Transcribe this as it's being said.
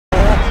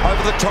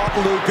over the top,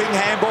 looping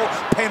handball.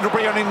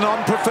 Pendlebury on his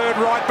non-preferred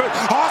right boot.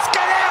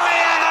 Oscar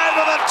Elliott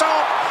over the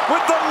top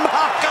with the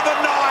mark of the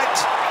night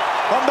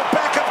on the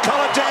back of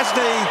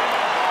Kolodjasny.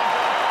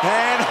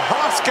 And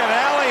Oscar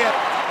Elliott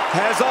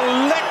has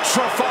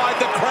electrified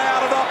the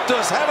crowd at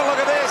Optus. Have a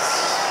look at this.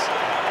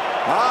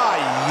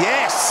 Ah,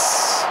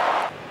 yes.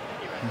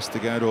 Has to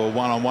go to a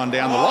one-on-one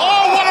down the line.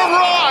 Oh, what a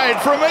ride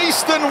from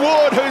Easton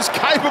Wood, who's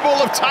capable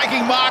of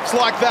taking marks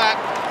like that.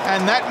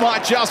 And that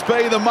might just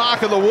be the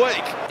mark of the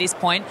week. At this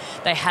point,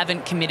 they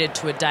haven't committed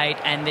to a date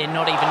and they're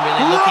not even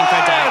really looking for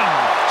a date.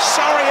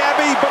 Sorry,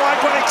 Abby, but I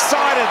got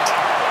excited.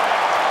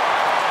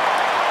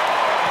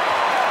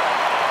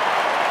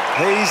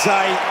 He's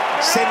a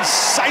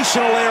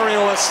sensational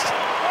aerialist.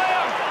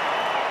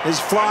 His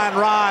flying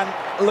Ryan,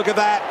 look at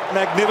that,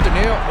 magnificent.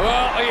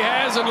 Well, he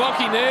has, and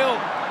Lockie Neal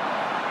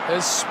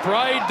has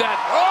sprayed that.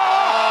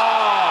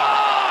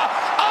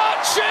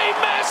 Archie,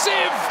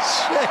 massive!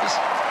 Jeez.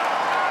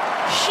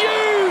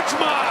 Huge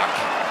mark.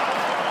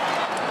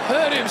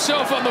 Hurt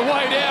himself on the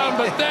way down,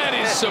 but that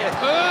is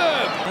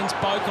superb. Then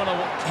spoke on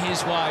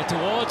his way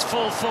towards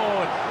full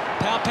forward.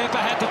 Pepper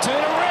had to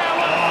turn around.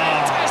 What a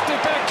fantastic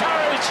bit of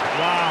courage.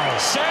 Wow.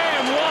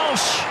 Sam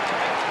Walsh.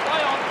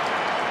 Play on.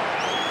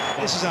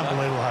 This is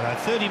unbelievable, Hutto.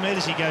 30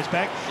 metres he goes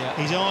back. Yeah.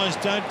 His eyes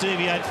don't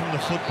deviate from the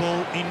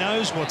football. He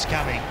knows what's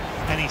coming,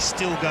 and he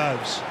still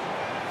goes.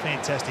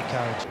 Fantastic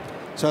courage.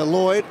 So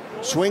Lloyd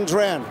swings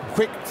round.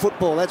 Quick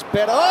football. That's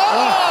better. Oh!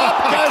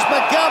 Up goes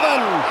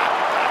McGovern.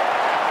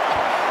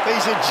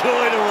 He's a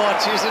joy to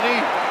watch, isn't he?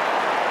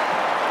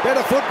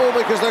 Better football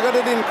because they got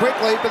it in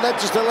quickly, but that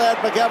just allowed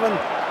McGovern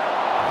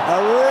a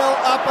real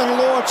up and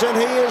launch, and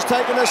he has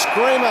taken a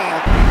screamer.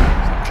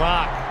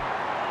 Clark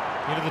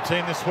into the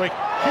team this week.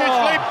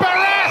 Hugely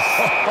Barras!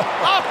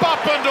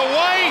 up and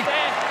away.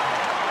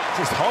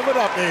 Just hovered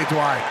up there,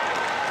 Dwayne.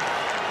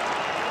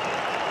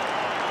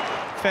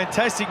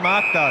 Fantastic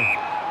mark, though.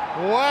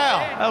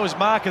 Wow. That was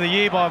mark of the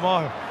year by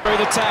mile. Through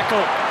the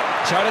tackle.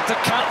 Showed it to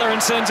Cutler and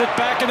sends it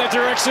back in the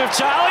direction of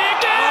Charlie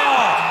again.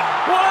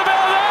 Oh. What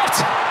about that?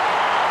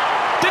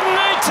 Didn't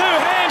need two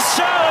hands,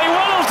 Charlie.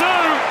 What'll do?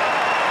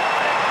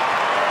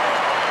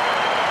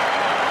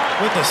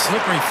 With the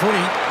slippery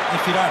footy,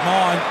 if you don't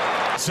mind.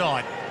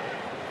 Side.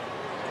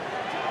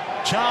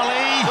 Charlie,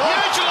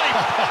 hugely.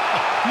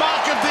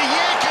 Mark of the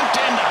year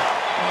contender.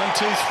 1,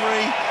 2,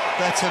 3.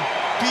 That's a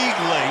big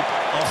leap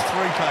off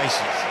 3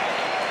 paces.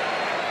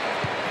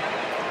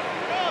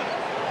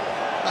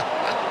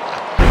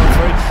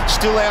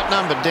 Still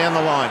outnumbered down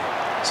the line.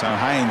 So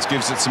Haynes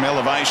gives it some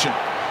elevation.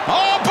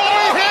 Oh,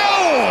 Bobby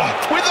Hill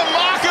with the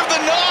mark of the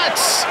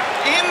Knights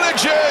in the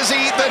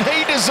jersey that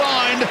he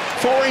designed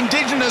for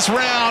Indigenous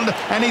round,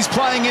 and he's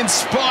playing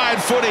inspired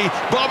footy.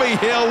 Bobby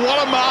Hill, what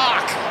a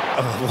mark.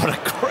 Oh, what a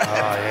grab.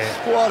 Oh,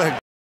 yeah. What a